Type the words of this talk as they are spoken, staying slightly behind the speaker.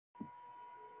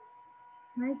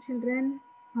Hi children,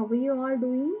 how are you all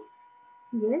doing?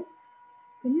 Yes,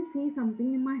 can you see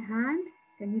something in my hand?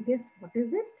 Can you guess what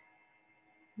is it?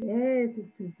 Yes,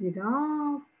 it's a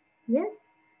giraffe. Yes,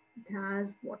 it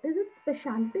has, what is its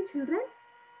specialty children?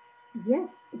 Yes,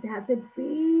 it has a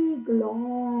big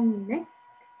long neck,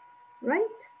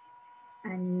 right?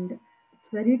 And it's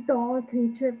very tall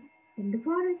creature in the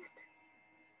forest.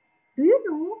 Do you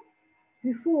know,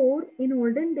 before in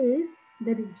olden days,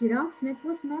 the giraffe's neck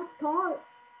was not tall.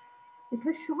 It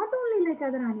was short only like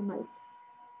other animals.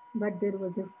 But there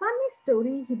was a funny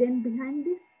story hidden behind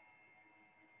this.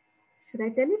 Should I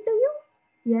tell it to you?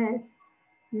 Yes.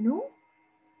 You know,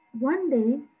 one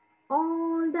day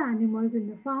all the animals in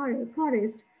the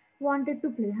forest wanted to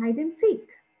play hide and seek.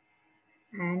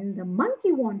 And the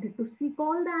monkey wanted to seek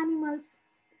all the animals.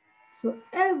 So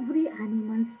every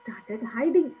animal started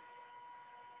hiding.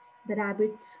 The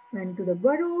rabbits went to the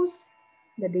burrows,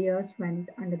 the deers went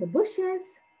under the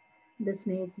bushes, the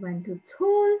snake went to its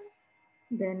hole,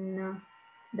 then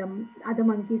the other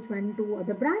monkeys went to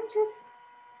other branches.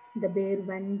 The bear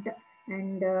went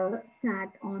and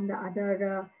sat on the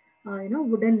other,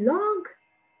 wooden log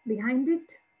behind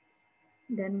it.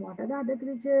 Then what are the other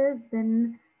creatures?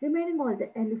 Then remaining all the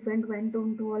elephant went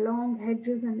onto a long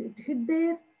hedges and it hid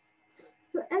there.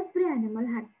 So every animal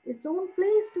had its own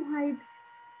place to hide.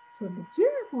 So the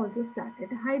giraffe also started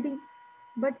hiding,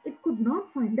 but it could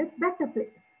not find a better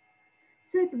place.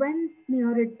 So it went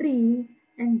near a tree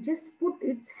and just put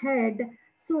its head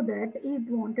so that it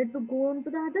wanted to go on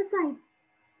to the other side.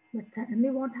 But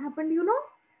suddenly, what happened, you know?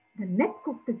 The neck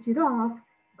of the giraffe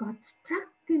got stuck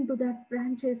into that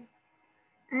branches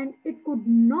and it could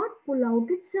not pull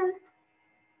out itself.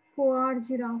 Poor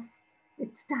giraffe.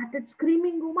 It started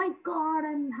screaming, "Oh my god,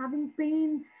 I'm having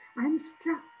pain. I'm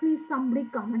stuck. Please, somebody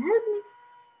come and help me."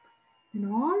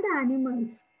 And all the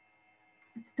animals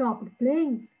stopped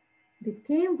playing. They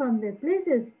came from their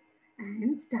places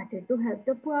and started to help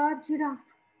the poor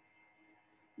giraffe.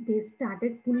 They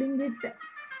started pulling it.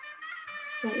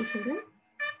 Sorry, children.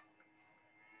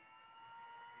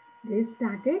 They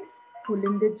started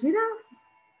pulling the giraffe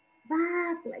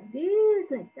back like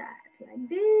this, like that, like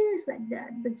this, like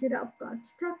that. The giraffe got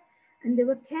struck and they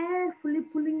were carefully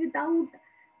pulling it out.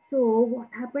 So, what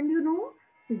happened, you know?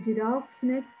 The giraffe's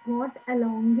neck got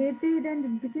elongated and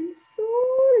it became so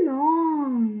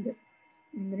long.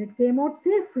 And then it came out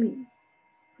safely.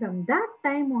 From that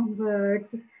time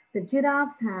onwards, the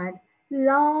giraffes had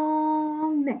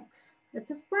long necks.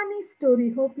 That's a funny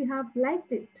story. Hope you have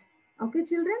liked it. Okay,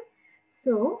 children?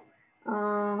 So,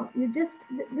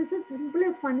 this is simply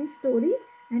a funny story.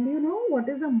 And you know what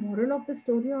is the moral of the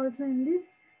story also in this?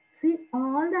 See,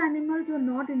 all the animals were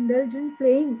not indulgent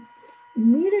playing.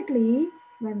 Immediately,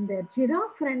 when their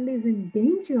giraffe friend is in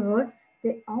danger,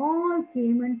 they all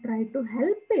came and tried to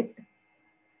help it.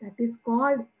 That is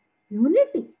called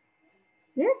unity.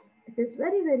 Yes, it is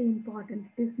very, very important.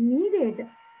 It is needed.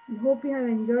 I hope you have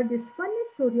enjoyed this funny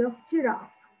story of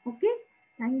giraffe. Okay.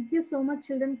 Thank you so much,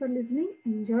 children, for listening.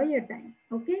 Enjoy your time.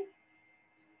 Okay.